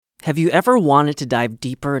Have you ever wanted to dive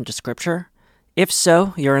deeper into Scripture? If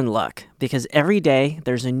so, you're in luck, because every day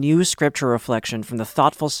there's a new Scripture reflection from the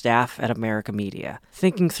thoughtful staff at America Media,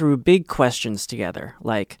 thinking through big questions together,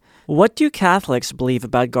 like, what do Catholics believe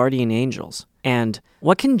about guardian angels? And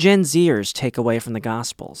what can Gen Zers take away from the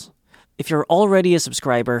Gospels? If you're already a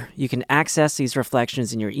subscriber, you can access these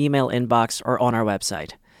reflections in your email inbox or on our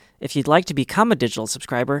website. If you'd like to become a digital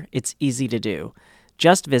subscriber, it's easy to do.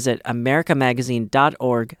 Just visit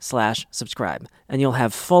americamagazine.org/subscribe, and you'll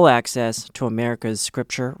have full access to America's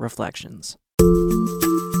Scripture Reflections.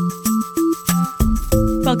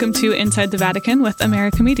 Welcome to Inside the Vatican with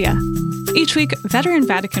America Media. Each week, veteran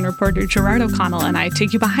Vatican reporter Gerard O'Connell and I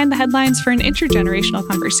take you behind the headlines for an intergenerational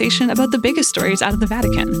conversation about the biggest stories out of the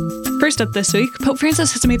Vatican. First up this week, Pope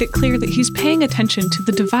Francis has made it clear that he's paying attention to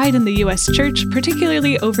the divide in the U.S. Church,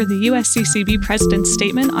 particularly over the USCCB president's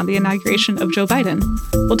statement on the inauguration of Joe Biden.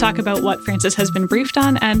 We'll talk about what Francis has been briefed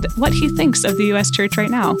on and what he thinks of the U.S. Church right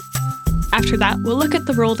now. After that, we'll look at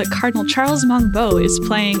the role that Cardinal Charles Maung-Bo is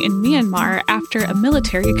playing in Myanmar after a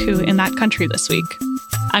military coup in that country this week.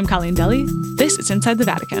 I'm Colleen Deli. This is Inside the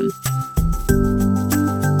Vatican.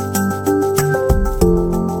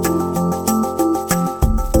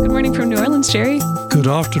 Good morning from New Orleans, Jerry. Good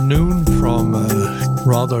afternoon from a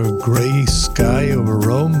rather grey sky over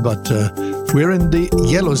Rome, but we're in the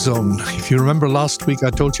yellow zone. If you remember last week, I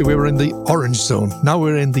told you we were in the orange zone. Now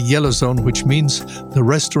we're in the yellow zone, which means the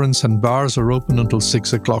restaurants and bars are open until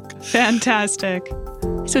 6 o'clock. Fantastic.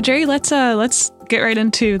 So, Jerry, let's get right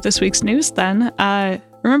into this week's news then.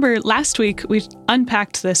 Remember, last week we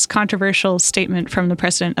unpacked this controversial statement from the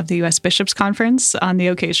president of the U.S. Bishops' Conference on the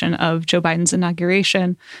occasion of Joe Biden's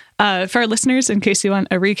inauguration. For our listeners, in case you want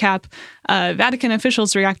a recap, Vatican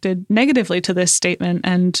officials reacted negatively to this statement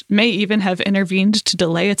and may even have intervened to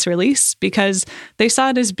delay its release because they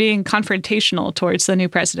saw it as being confrontational towards the new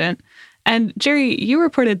president. And Jerry, you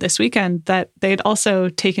reported this weekend that they'd also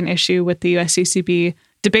taken issue with the USCCB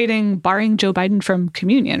debating barring Joe Biden from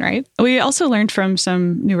communion, right? We also learned from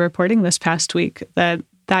some new reporting this past week that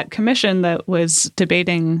commission that was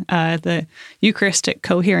debating the Eucharistic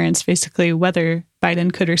coherence, basically whether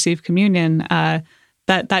Biden could receive communion,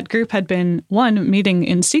 that group had been, one, meeting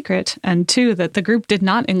in secret, and two, that the group did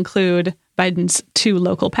not include Biden's two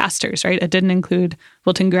local pastors, right? It didn't include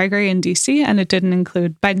Wilton Gregory in D.C., and it didn't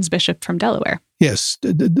include Biden's bishop from Delaware. Yes,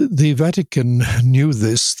 the Vatican knew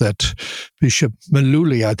this, that Bishop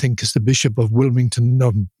Maluli, I think, is the Bishop of Wilmington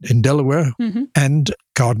in Delaware, and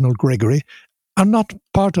Cardinal Gregory are not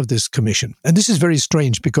part of this commission. And this is very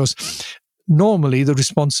strange because normally the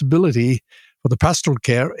responsibility for the pastoral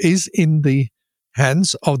care is in the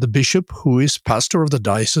hands of the bishop who is pastor of the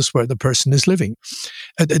diocese where the person is living.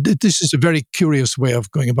 This is a very curious way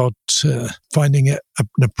of going about finding an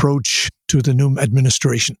approach to the new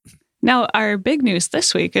administration. Now, our big news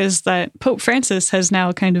this week is that Pope Francis has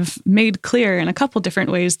now kind of made clear in a couple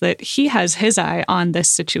different ways that he has his eye on this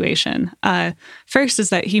situation. First is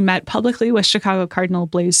that he met publicly with Chicago Cardinal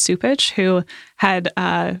Blaise Cupich, who had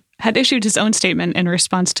issued his own statement in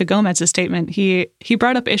response to Gomez's statement. He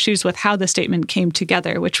brought up issues with how the statement came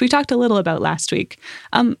together, which we talked a little about last week.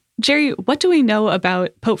 Jerry, what do we know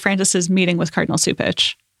about Pope Francis's meeting with Cardinal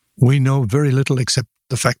Cupich? We know very little except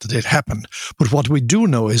the fact that it happened. But what we do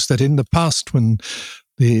know is that in the past, when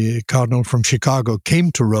the cardinal from Chicago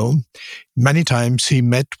came to Rome, many times he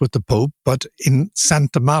met with the Pope, but in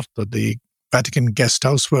Santa Marta, the Vatican guest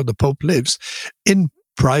house where the Pope lives. In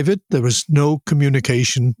private, there was no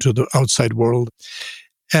communication to the outside world.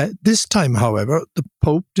 This time, however, the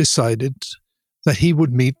Pope decided that he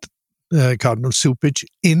would meet Cardinal Cupich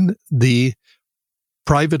in the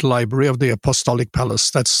private library of the Apostolic Palace.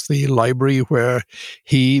 That's the library where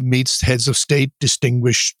he meets heads of state,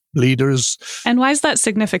 distinguished leaders. And why is that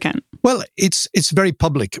significant? Well, it's very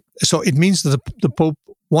public. So it means that the Pope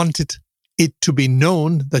wanted it to be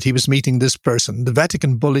known that he was meeting this person. The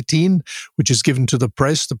Vatican Bulletin, which is given to the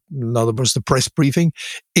press, in other words, the press briefing,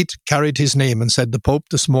 it carried his name and said the Pope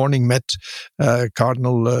this morning met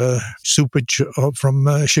Cardinal Cupich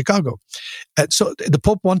from Chicago. So the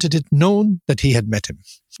Pope wanted it known that he had met him.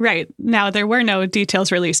 Right. Now, there were no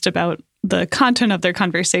details released about the content of their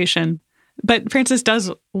conversation, but Francis does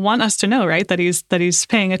want us to know, right, that he's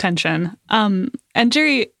paying attention. And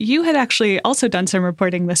Jerry, you had actually also done some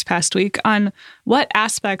reporting this past week on what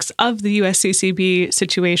aspects of the USCCB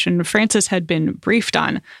situation Francis had been briefed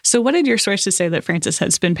on. So what did your sources say that Francis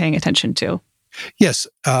has been paying attention to? Yes,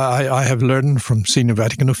 I have learned from senior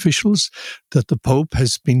Vatican officials that the Pope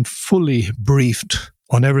has been fully briefed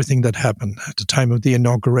on everything that happened at the time of the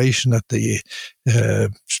inauguration, at the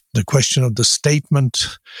question of the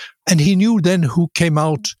statement. And he knew then who came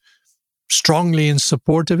out strongly in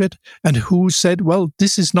support of it, and who said, well,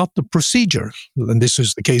 this is not the procedure. And this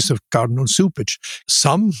was the case of Cardinal Cupich.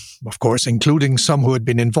 Some, of course, including some who had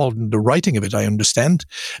been involved in the writing of it, I understand,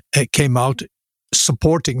 came out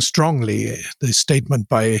supporting strongly the statement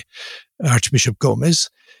by Archbishop Gomez,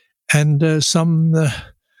 and some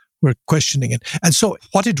were questioning it. And so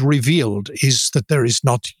what it revealed is that there is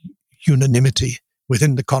not unanimity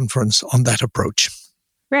within the conference on that approach.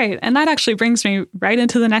 Right. And that actually brings me right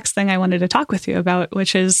into the next thing I wanted to talk with you about,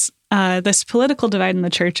 which is this political divide in the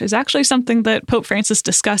church is actually something that Pope Francis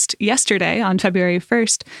discussed yesterday on February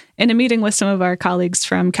 1st in a meeting with some of our colleagues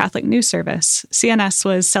from Catholic News Service. CNS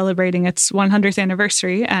was celebrating its 100th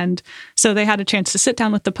anniversary, and so they had a chance to sit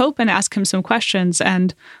down with the Pope and ask him some questions.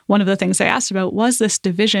 And one of the things they asked about was this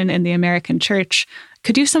division in the American church.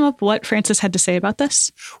 Could you sum up what Francis had to say about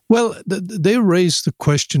this? Well, they raised the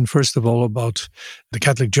question, first of all, about the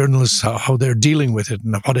Catholic journalists, how they're dealing with it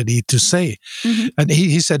and what did he had to say. Mm-hmm. And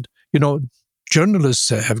he said, journalists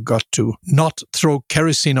have got to not throw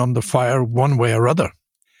kerosene on the fire one way or other.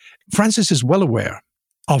 Francis is well aware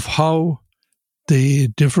of how the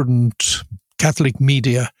different Catholic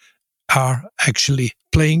media are actually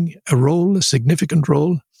playing a role, a significant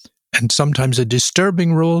role, and sometimes a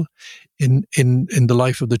disturbing role in the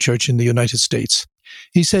life of the church in the United States.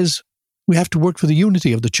 He says we have to work for the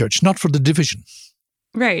unity of the church, not for the division.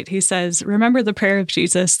 Right. He says, remember the prayer of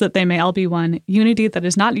Jesus that they may all be one, unity that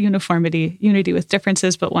is not uniformity, unity with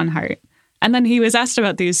differences but one heart. And then he was asked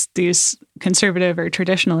about these conservative or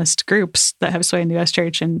traditionalist groups that have sway in the U.S.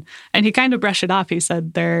 church, and he kind of brushed it off. He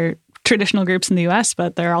said there are traditional groups in the U.S.,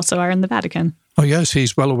 but there also are in the Vatican. Oh, yes,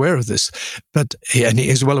 he's well aware of this, and he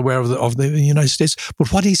is well aware of the United States.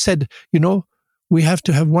 But what he said, we have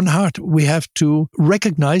to have one heart. We have to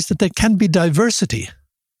recognize that there can be diversity,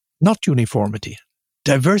 not uniformity,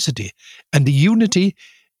 diversity. And the unity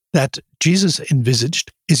that Jesus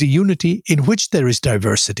envisaged is a unity in which there is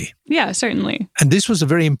diversity. Yeah, certainly. And this was a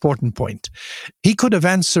very important point. He could have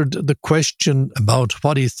answered the question about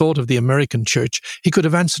what he thought of the American church. He could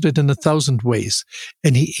have answered it in 1,000 ways.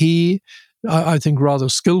 And he I think rather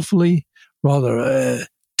skillfully, rather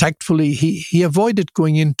tactfully, he avoided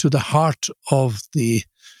going into the heart of the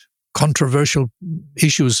controversial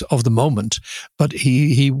issues of the moment, but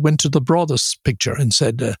he went to the broadest picture and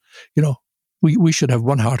said, we should have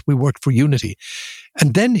one heart, we work for unity.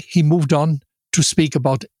 And then he moved on to speak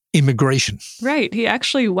about immigration. Right. He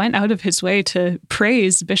actually went out of his way to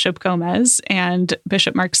praise Bishop Gomez and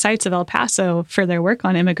Bishop Mark Seitz of El Paso for their work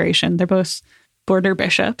on immigration. They're both border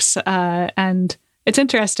bishops. And it's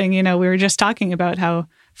interesting, we were just talking about how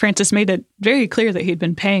Francis made it very clear that he'd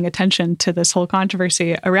been paying attention to this whole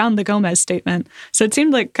controversy around the Gomez statement. So it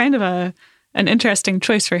seemed like kind of an interesting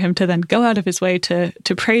choice for him to then go out of his way to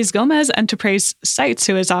praise Gomez and to praise Seitz,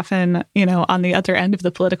 who is often, on the other end of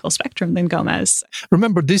the political spectrum than Gomez.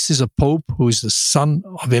 Remember, this is a pope who is the son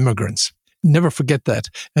of immigrants. Never forget that.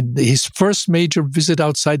 And his first major visit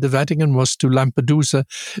outside the Vatican was to Lampedusa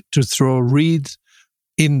to throw a reed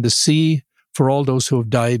in the sea for all those who have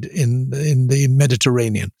died in the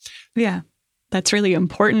Mediterranean. Yeah, that's really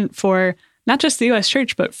important for not just the U.S.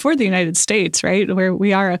 church, but for the United States, right, where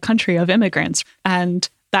we are a country of immigrants. And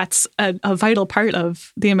that's a vital part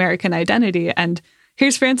of the American identity. And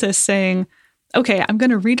here's Francis saying, okay, I'm going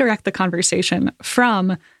to redirect the conversation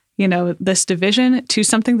from this division to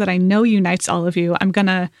something that I know unites all of you. I'm going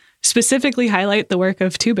to specifically highlight the work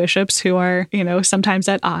of two bishops who are, sometimes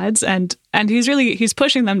at odds. And he's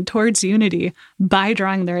pushing them towards unity by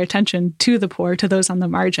drawing their attention to the poor, to those on the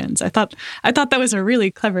margins. I thought that was a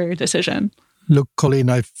really clever decision. Look,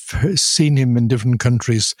 Colleen, I've seen him in different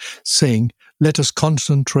countries saying, let us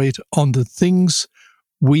concentrate on the things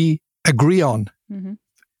we agree on. Mm-hmm.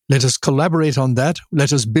 Let us collaborate on that.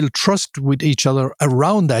 Let us build trust with each other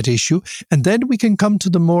around that issue. And then we can come to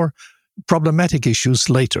the more problematic issues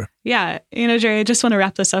later. Yeah. Jerry, I just want to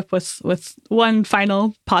wrap this up with one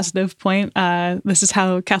final positive point. This is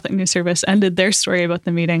how Catholic News Service ended their story about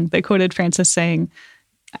the meeting. They quoted Francis saying,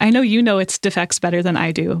 I know you know its defects better than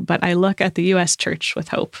I do, but I look at the U.S. church with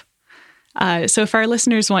hope. So if our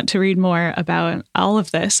listeners want to read more about all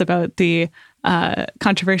of this, about the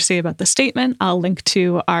controversy about the statement, I'll link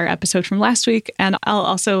to our episode from last week, and I'll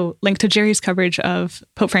also link to Jerry's coverage of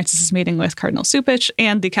Pope Francis's meeting with Cardinal Cupich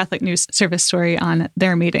and the Catholic News Service story on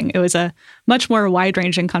their meeting. It was a much more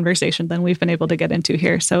wide-ranging conversation than we've been able to get into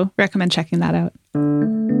here, so recommend checking that out.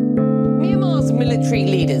 Myanmar's military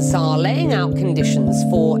leaders are laying out conditions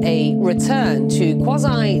for a return to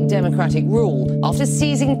quasi-democratic rule after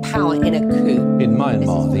seizing power in a coup. In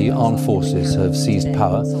Myanmar, the armed forces have seized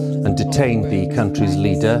power and detained the country's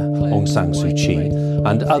leader, Aung San Suu Kyi,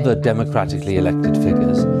 and other democratically elected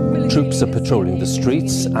figures. Troops are patrolling the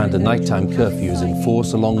streets and a nighttime curfew is in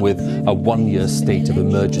force, along with a one-year state of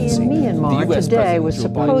emergency. Myanmar today was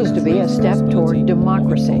supposed to be a step toward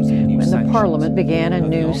democracy when the parliament began a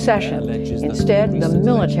new session. Instead, the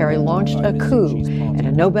military launched a coup, and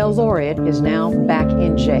a Nobel laureate is now back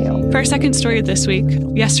in jail. For our second story this week,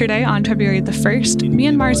 yesterday on February the 1st,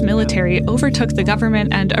 Myanmar's military overtook the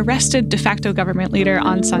government and arrested de facto government leader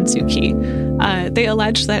Aung San Suu Kyi. They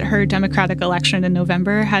alleged that her democratic election in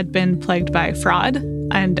November had been plagued by fraud,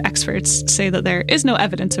 and experts say that there is no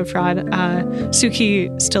evidence of fraud. Suu Kyi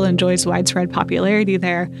still enjoys widespread popularity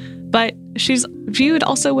there, but she's viewed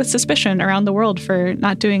also with suspicion around the world for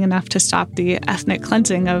not doing enough to stop the ethnic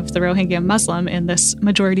cleansing of the Rohingya Muslim in this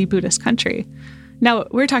majority Buddhist country. Now,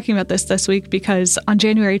 we're talking about this week because on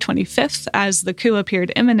January 25th, as the coup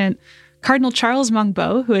appeared imminent, Cardinal Charles Maung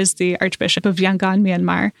Bo, who is the Archbishop of Yangon,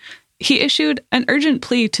 Myanmar, he issued an urgent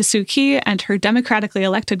plea to Suu Kyi and her democratically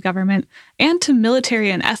elected government and to military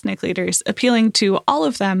and ethnic leaders, appealing to all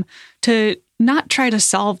of them to not try to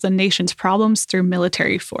solve the nation's problems through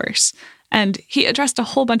military force. And he addressed a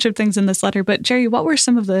whole bunch of things in this letter. But Jerry, what were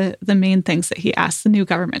some of the main things that he asked the new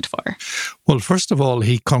government for? Well, first of all,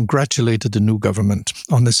 he congratulated the new government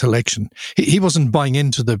on this election. He wasn't buying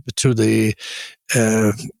into the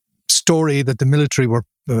story that the military were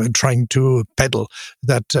trying to peddle,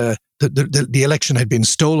 that the election had been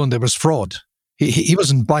stolen, there was fraud. He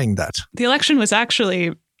wasn't buying that. The election was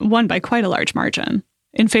actually won by quite a large margin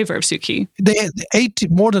in favor of Suu Kyi.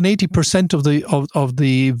 More than 80% of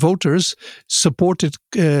the voters supported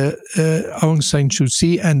Aung San Suu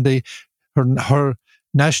Kyi and her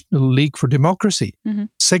National League for Democracy. Mm-hmm.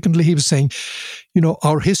 Secondly, he was saying,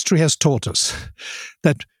 our history has taught us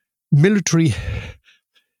that military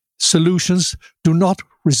solutions do not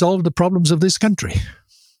resolve the problems of this country.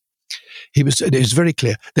 It was very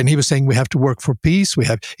clear. Then he was saying we have to work for peace.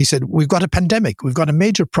 He said, we've got a pandemic. We've got a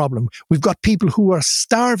major problem. We've got people who are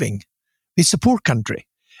starving. It's a poor country.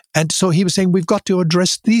 And so he was saying we've got to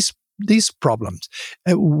address these problems.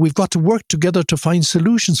 We've got to work together to find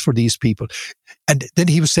solutions for these people. And then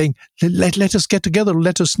he was saying, let us get together.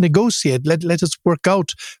 Let us negotiate. Let us work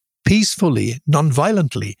out peacefully,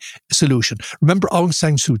 non-violently a solution. Remember, Aung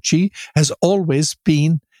San Suu Kyi has always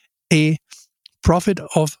been a prophet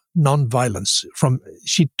of non-violence.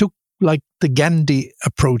 She took like the Gandhi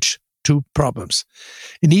approach to problems.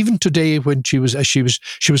 And even today, when she was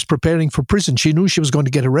preparing for prison, she knew she was going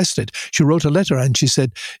to get arrested. She wrote a letter and she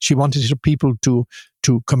said she wanted her people to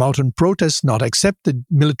come out and protest, not accept the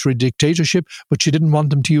military dictatorship, but she didn't want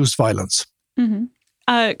them to use violence. Mm-hmm.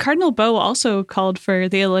 Cardinal Bo also called for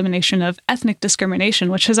the elimination of ethnic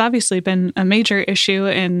discrimination, which has obviously been a major issue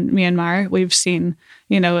in Myanmar. We've seen,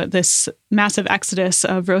 this massive exodus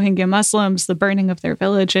of Rohingya Muslims, the burning of their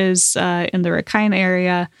villages in the Rakhine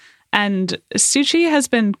area. And Suu Kyi has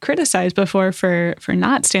been criticized before for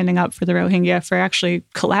not standing up for the Rohingya, for actually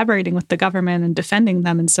collaborating with the government and defending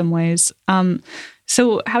them in some ways.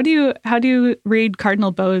 So how do you read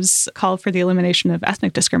Cardinal Bo's call for the elimination of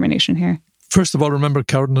ethnic discrimination here? First of all, remember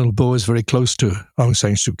Cardinal Bo is very close to Aung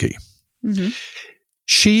San Suu Kyi. Mm-hmm.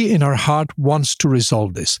 She, in her heart, wants to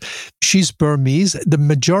resolve this. She's Burmese. The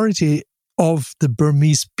majority of the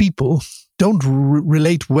Burmese people don't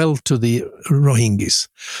relate well to the Rohingyas.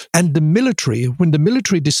 And the military, when the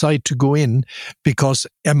military decide to go in, because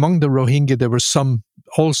among the Rohingya there was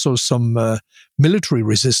also some military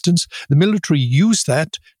resistance, the military used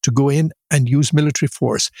that to go in and use military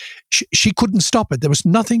force. She couldn't stop it. There was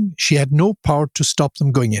nothing. She had no power to stop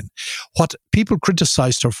them going in. What people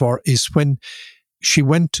criticized her for is when she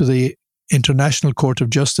went to the International Court of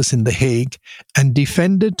Justice in The Hague and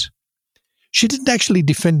defended. She didn't actually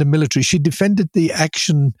defend the military. She defended the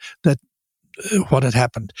action that what had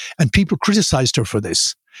happened. And people criticized her for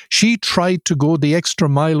this. She tried to go the extra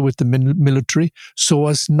mile with the military so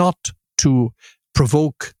as not to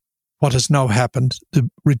provoke what has now happened, the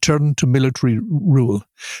return to military rule.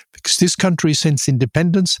 Because this country, since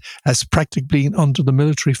independence, has practically been under the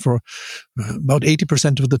military for about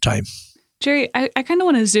 80% of the time. Jerry, I kind of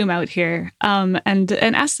want to zoom out here and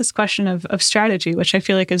ask this question of strategy, which I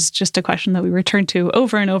feel like is just a question that we return to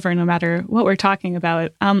over and over, no matter what we're talking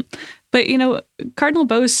about. But, Cardinal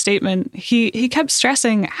Bo's statement, he kept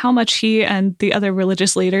stressing how much he and the other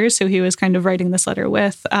religious leaders who he was kind of writing this letter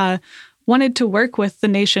with wanted to work with the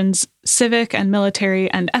nation's civic and military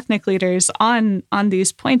and ethnic leaders on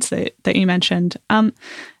these points that you mentioned.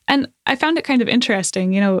 And I found it kind of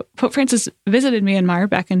interesting. Pope Francis visited Myanmar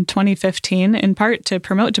back in 2015, in part to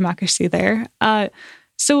promote democracy there.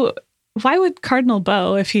 So why would Cardinal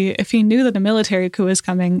Bo, if he knew that a military coup was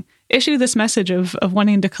coming, issue this message of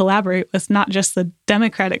wanting to collaborate with not just the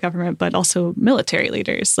democratic government, but also military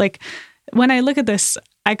leaders. Like, when I look at this,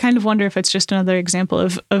 I kind of wonder if it's just another example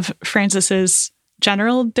of Francis's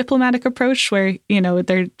general diplomatic approach where,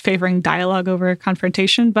 they're favoring dialogue over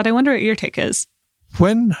confrontation. But I wonder what your take is.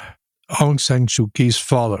 When Aung San Suu Kyi's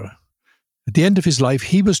father, at the end of his life,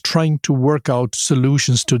 he was trying to work out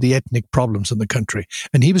solutions to the ethnic problems in the country.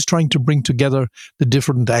 And he was trying to bring together the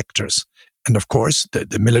different actors. And of course,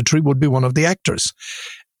 the military would be one of the actors,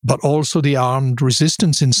 but also the armed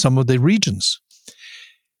resistance in some of the regions.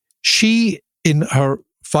 She, in her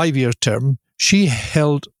 5-year term, she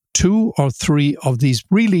held 2 or 3 of these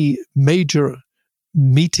really major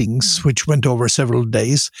meetings, which went over several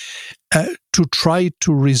days, to try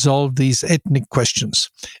to resolve these ethnic questions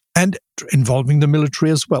and involving the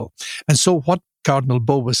military as well. And so what Cardinal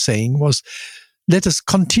Bo was saying was, let us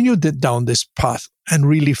continue down this path and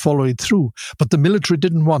really follow it through. But the military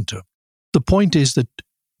didn't want to. The point is that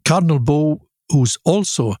Cardinal Bo, who's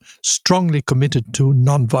also strongly committed to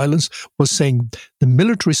nonviolence, was saying the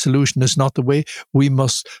military solution is not the way. We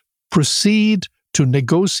must proceed to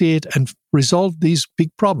negotiate and resolve these big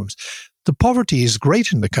problems. The poverty is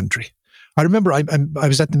great in the country. I remember I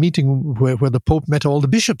was at the meeting where the Pope met all the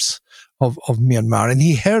bishops of Myanmar, and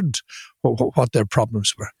he heard what their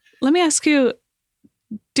problems were. Let me ask you,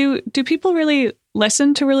 do people really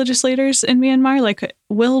listen to religious leaders in Myanmar? Like,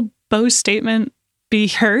 will Bo's statement be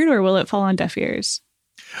heard, or will it fall on deaf ears?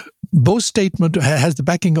 Bo's statement has the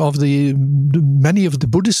backing of many of the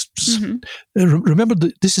Buddhists. Mm-hmm. Remember,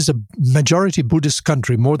 this is a majority Buddhist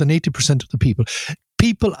country, more than 80% of the people.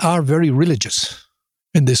 People are very religious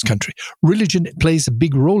in this country. Religion plays a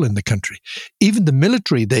big role in the country. Even the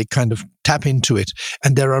military, they kind of tap into it.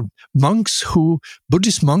 And there are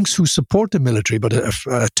Buddhist monks who support the military, but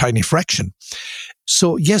a tiny fraction.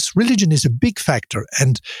 So yes, religion is a big factor.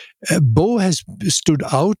 And Bo has stood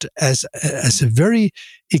out as a very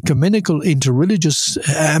ecumenical, interreligious,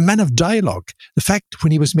 man of dialogue. The fact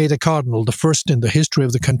when he was made a cardinal, the first in the history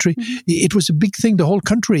of the country, mm-hmm. It was a big thing. The whole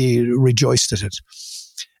country rejoiced at it.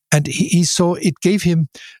 And he saw it gave him,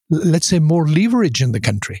 let's say, more leverage in the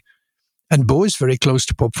country. And Bo is very close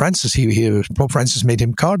to Pope Francis. Pope Francis made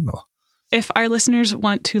him cardinal. If our listeners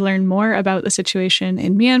want to learn more about the situation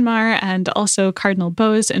in Myanmar and also Cardinal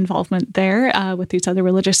Bo's involvement there with these other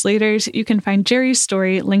religious leaders, you can find Jerry's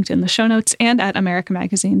story linked in the show notes and at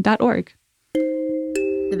americamagazine.org.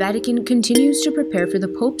 The Vatican continues to prepare for the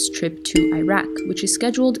Pope's trip to Iraq, which is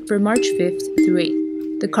scheduled for March 5th through 8th.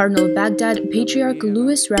 The Cardinal of Baghdad, Patriarch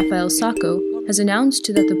Louis Raphael Sacco, has announced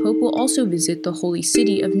that the Pope will also visit the holy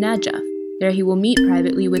city of Najaf. There he will meet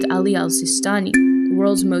privately with Ali al-Sistani, the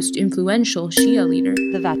world's most influential Shia leader.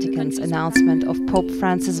 The Vatican's announcement of Pope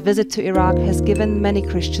Francis' visit to Iraq has given many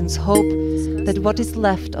Christians hope that what is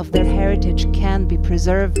left of their heritage can be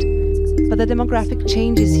preserved. But the demographic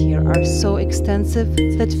changes here are so extensive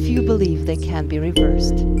that few believe they can be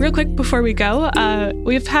reversed. Real quick before we go,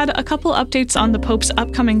 we've had a couple updates on the Pope's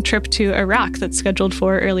upcoming trip to Iraq that's scheduled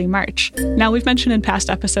for early March. Now, we've mentioned in past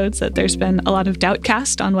episodes that there's been a lot of doubt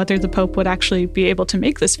cast on whether the Pope would actually be able to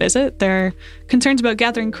make this visit. There are concerns about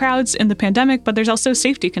gathering crowds in the pandemic, but there's also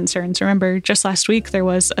safety concerns. Remember, just last week there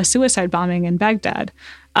was a suicide bombing in Baghdad.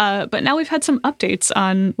 But now we've had some updates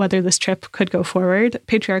on whether this trip could go forward.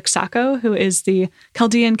 Patriarch Sacco, who is the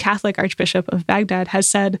Chaldean Catholic Archbishop of Baghdad, has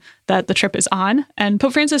said that the trip is on. And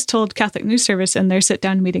Pope Francis told Catholic News Service in their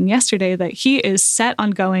sit-down meeting yesterday that he is set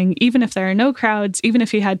on going, even if there are no crowds, even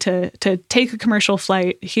if he had to take a commercial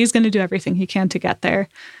flight, he's going to do everything he can to get there.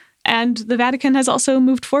 And the Vatican has also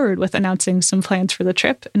moved forward with announcing some plans for the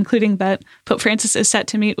trip, including that Pope Francis is set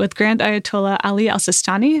to meet with Grand Ayatollah Ali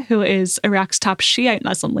al-Sistani, who is Iraq's top Shiite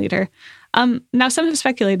Muslim leader. Now, some have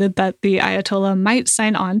speculated that the Ayatollah might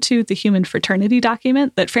sign on to the human fraternity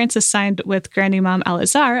document that Francis signed with Grand Imam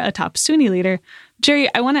al-Azhar, a top Sunni leader.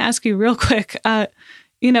 Jerry, I want to ask you real quick,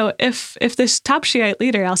 if this top Shiite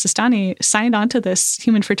leader, al-Sistani, signed onto this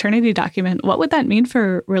human fraternity document, what would that mean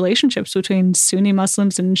for relationships between Sunni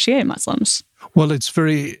Muslims and Shiite Muslims? Well, it's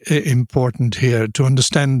very important here to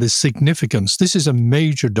understand the significance. This is a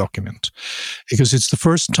major document because it's the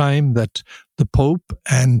first time that the Pope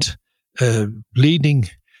and leading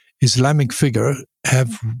Islamic figure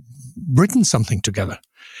have written something together.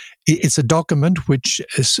 It's a document which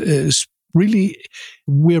is really,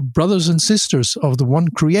 we're brothers and sisters of the one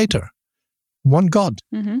creator, one God.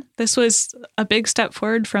 Mm-hmm. This was a big step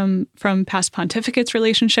forward from past pontificates'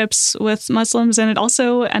 relationships with Muslims, and it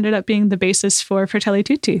also ended up being the basis for Fratelli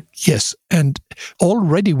Tutti. Yes, and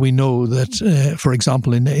already we know that, for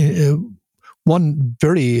example, in one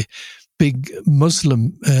very big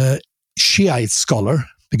Muslim Shiite scholar,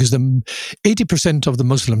 because 80% of the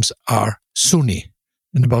Muslims are Sunni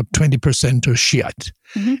and about 20% are Shiite.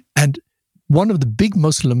 Mm-hmm. And one of the big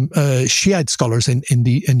Muslim Shiite scholars in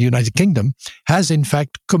the United Kingdom has in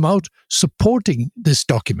fact come out supporting this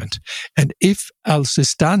document. And if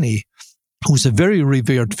al-Sistani, who's a very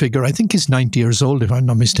revered figure, I think he's 90 years old, if I'm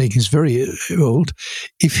not mistaken, he's very old,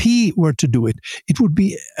 if he were to do it, it would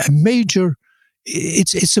be a major,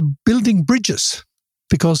 it's a building bridges.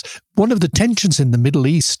 Because one of the tensions in the Middle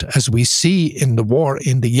East, as we see in the war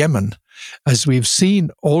in the Yemen, as we've seen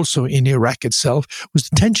also in Iraq itself, was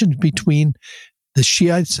the tension between the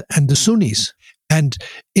Shiites and the Sunnis. And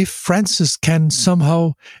if Francis can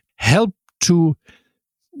somehow help to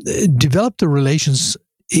develop the relations,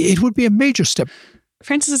 it would be a major step.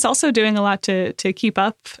 Francis is also doing a lot to keep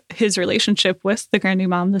up his relationship with the Grand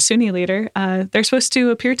Imam, the Sunni leader. They're supposed to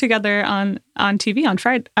appear together on TV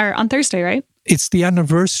on Thursday, right? It's the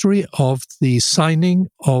anniversary of the signing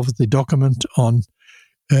of the document on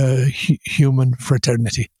human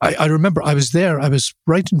fraternity. I remember I was there. I was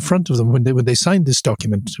right in front of them when they signed this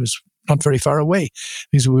document. It was not very far away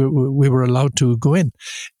because we were allowed to go in.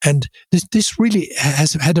 And this really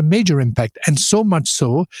has had a major impact, and so much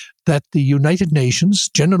so that the United Nations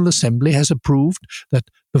General Assembly has approved that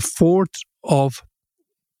the 4th of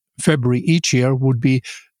February each year would be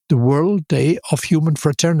the World Day of Human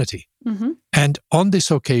Fraternity. Mm-hmm. And on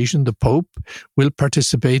this occasion, the Pope will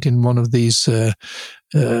participate in one of these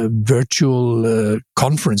virtual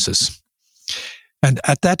conferences. And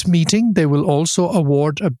at that meeting, they will also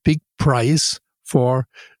award a big prize for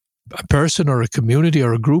a person or a community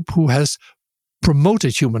or a group who has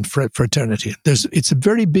promoted human fraternity. It's a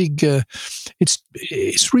very big,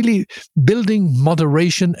 it's really building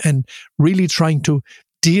moderation and really trying to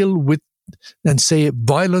deal with and say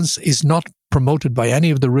violence is not promoted by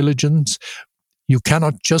any of the religions. You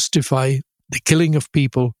cannot justify the killing of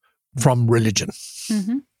people from religion.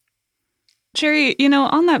 Mm-hmm. Jerry,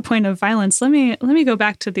 on that point of violence, let me go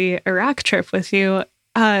back to the Iraq trip with you.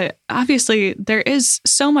 Obviously, there is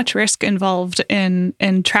so much risk involved in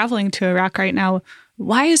traveling to Iraq right now.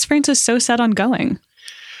 Why is Francis so set on going?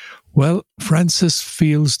 Well, Francis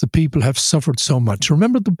feels the people have suffered so much.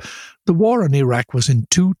 Remember, the war in Iraq was in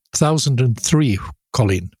 2003,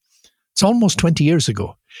 Colleen. It's almost 20 years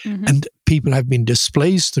ago. Mm-hmm. And people have been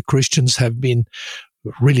displaced. The Christians have been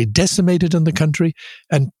really decimated in the country.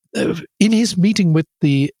 And in his meeting with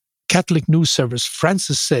the Catholic News Service,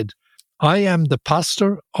 Francis said, I am the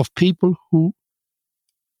pastor of people who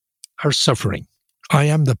are suffering. I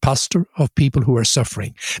am the pastor of people who are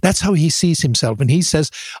suffering. That's how he sees himself. And he says,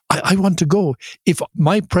 I want to go. If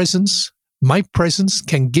my presence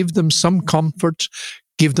can give them some comfort,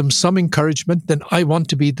 give them some encouragement, then I want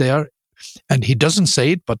to be there. And he doesn't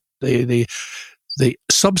say it, but the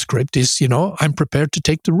subscript is, I'm prepared to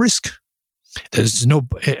take the risk.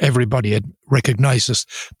 Everybody recognizes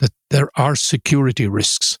that there are security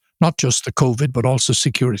risks. Not just the COVID, but also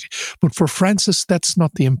security. But for Francis, that's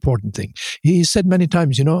not the important thing. He said many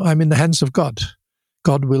times, I'm in the hands of God.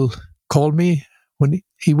 God will call me when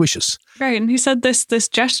he wishes. Right. And he said this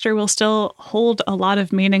gesture will still hold a lot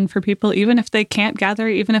of meaning for people, even if they can't gather,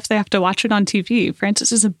 even if they have to watch it on TV.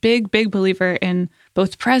 Francis is a big, big believer in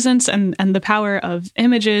both presence and the power of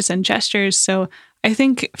images and gestures. So I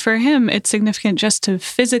think for him, it's significant just to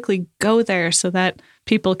physically go there so that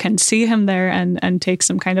people can see him there and take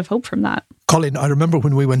some kind of hope from that. Colin, I remember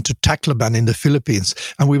when we went to Tacloban in the Philippines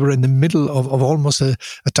and we were in the middle of almost a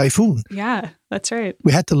typhoon. Yeah, that's right.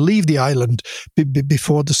 We had to leave the island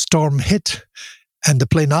before the storm hit, and the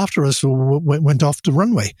plane after us went off the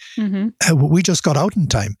runway. Mm-hmm. We just got out in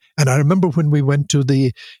time. And I remember when we went to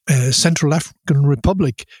the Central African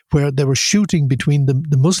Republic, where they were shooting between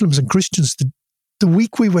the Muslims and Christians the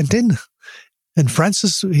week we went in. And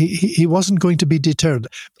Francis, he wasn't going to be deterred.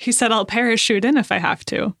 He said, I'll parachute in if I have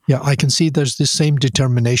to. Yeah, I can see there's this same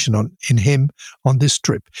determination in him on this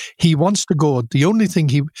trip. He wants to go. The only thing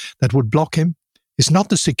that would block him is not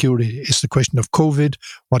the security, it's the question of COVID,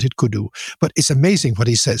 what it could do. But it's amazing what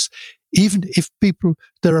he says. Even if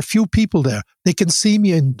there are few people there, they can see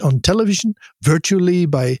me on television, virtually,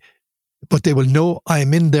 but they will know I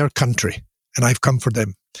am in their country and I've come for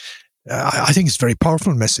them. I think it's a very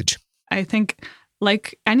powerful message. I think,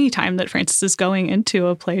 like any time that Francis is going into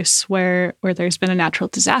a place where there's been a natural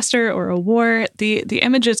disaster or a war, the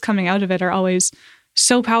images coming out of it are always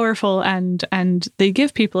so powerful, and they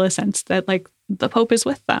give people a sense that, like, the Pope is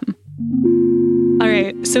with them. All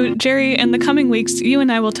right, so Jerry, in the coming weeks, you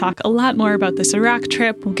and I will talk a lot more about this Iraq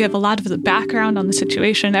trip. We'll give a lot of the background on the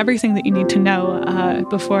situation, everything that you need to know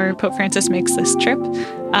before Pope Francis makes this trip.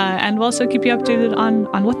 And we'll also keep you updated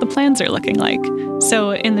on what the plans are looking like.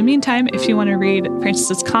 So in the meantime, if you want to read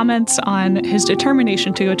Francis's comments on his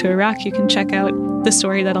determination to go to Iraq, you can check out the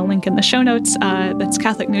story that I'll link in the show notes. That's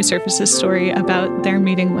Catholic News Service's story about their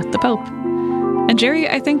meeting with the Pope. And Jerry,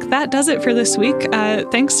 I think that does it for this week.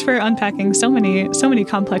 Thanks for unpacking so many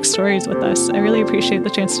complex stories with us. I really appreciate the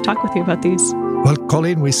chance to talk with you about these. Well,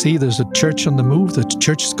 Colleen, we see there's a church on the move, the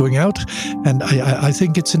church is going out, and I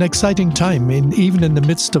think it's an exciting time. Even in the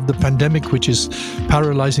midst of the pandemic, which is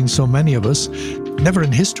paralyzing so many of us, never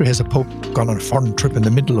in history has a pope gone on a foreign trip in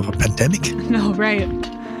the middle of a pandemic. No, right.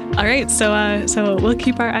 All right, so we'll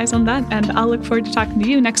keep our eyes on that, and I'll look forward to talking to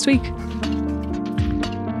you next week.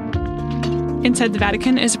 Inside the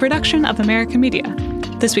Vatican is a production of America Media.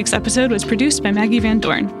 This week's episode was produced by Maggie Van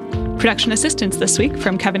Dorn. Production assistance this week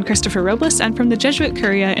from Kevin Christopher Robles and from the Jesuit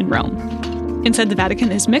Curia in Rome. Inside the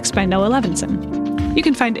Vatican is mixed by Noah Levinson. You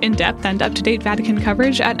can find in-depth and up-to-date Vatican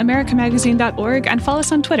coverage at americamagazine.org and follow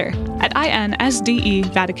us on Twitter at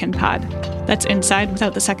INSDE Vatican Pod. That's inside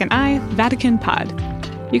without the second I, Vatican Pod.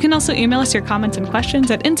 You can also email us your comments and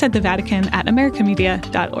questions at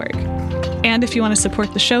insidethevatican@americamedia.org. And if you want to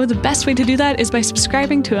support the show, the best way to do that is by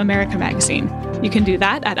subscribing to America Magazine. You can do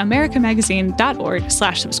that at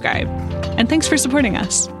americamagazine.org/subscribe. And thanks for supporting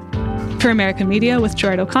us. For America Media with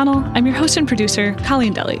Gerard O'Connell, I'm your host and producer,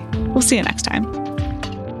 Colleen Deli. We'll see you next time.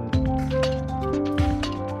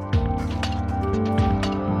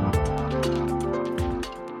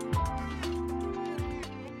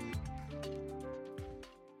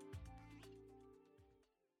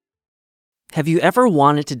 Have you ever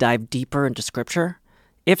wanted to dive deeper into Scripture?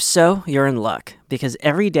 If so, you're in luck, because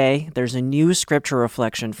every day there's a new Scripture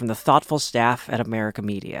reflection from the thoughtful staff at America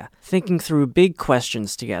Media, thinking through big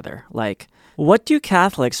questions together, like, what do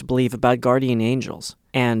Catholics believe about guardian angels?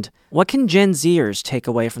 And what can Gen Zers take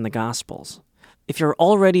away from the Gospels? If you're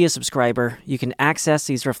already a subscriber, you can access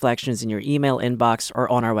these reflections in your email inbox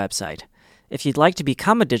or on our website. If you'd like to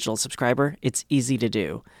become a digital subscriber, it's easy to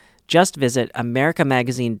do. Just visit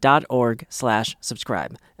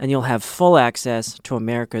americamagazine.org/subscribe, and you'll have full access to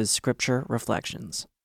America's Scripture reflections.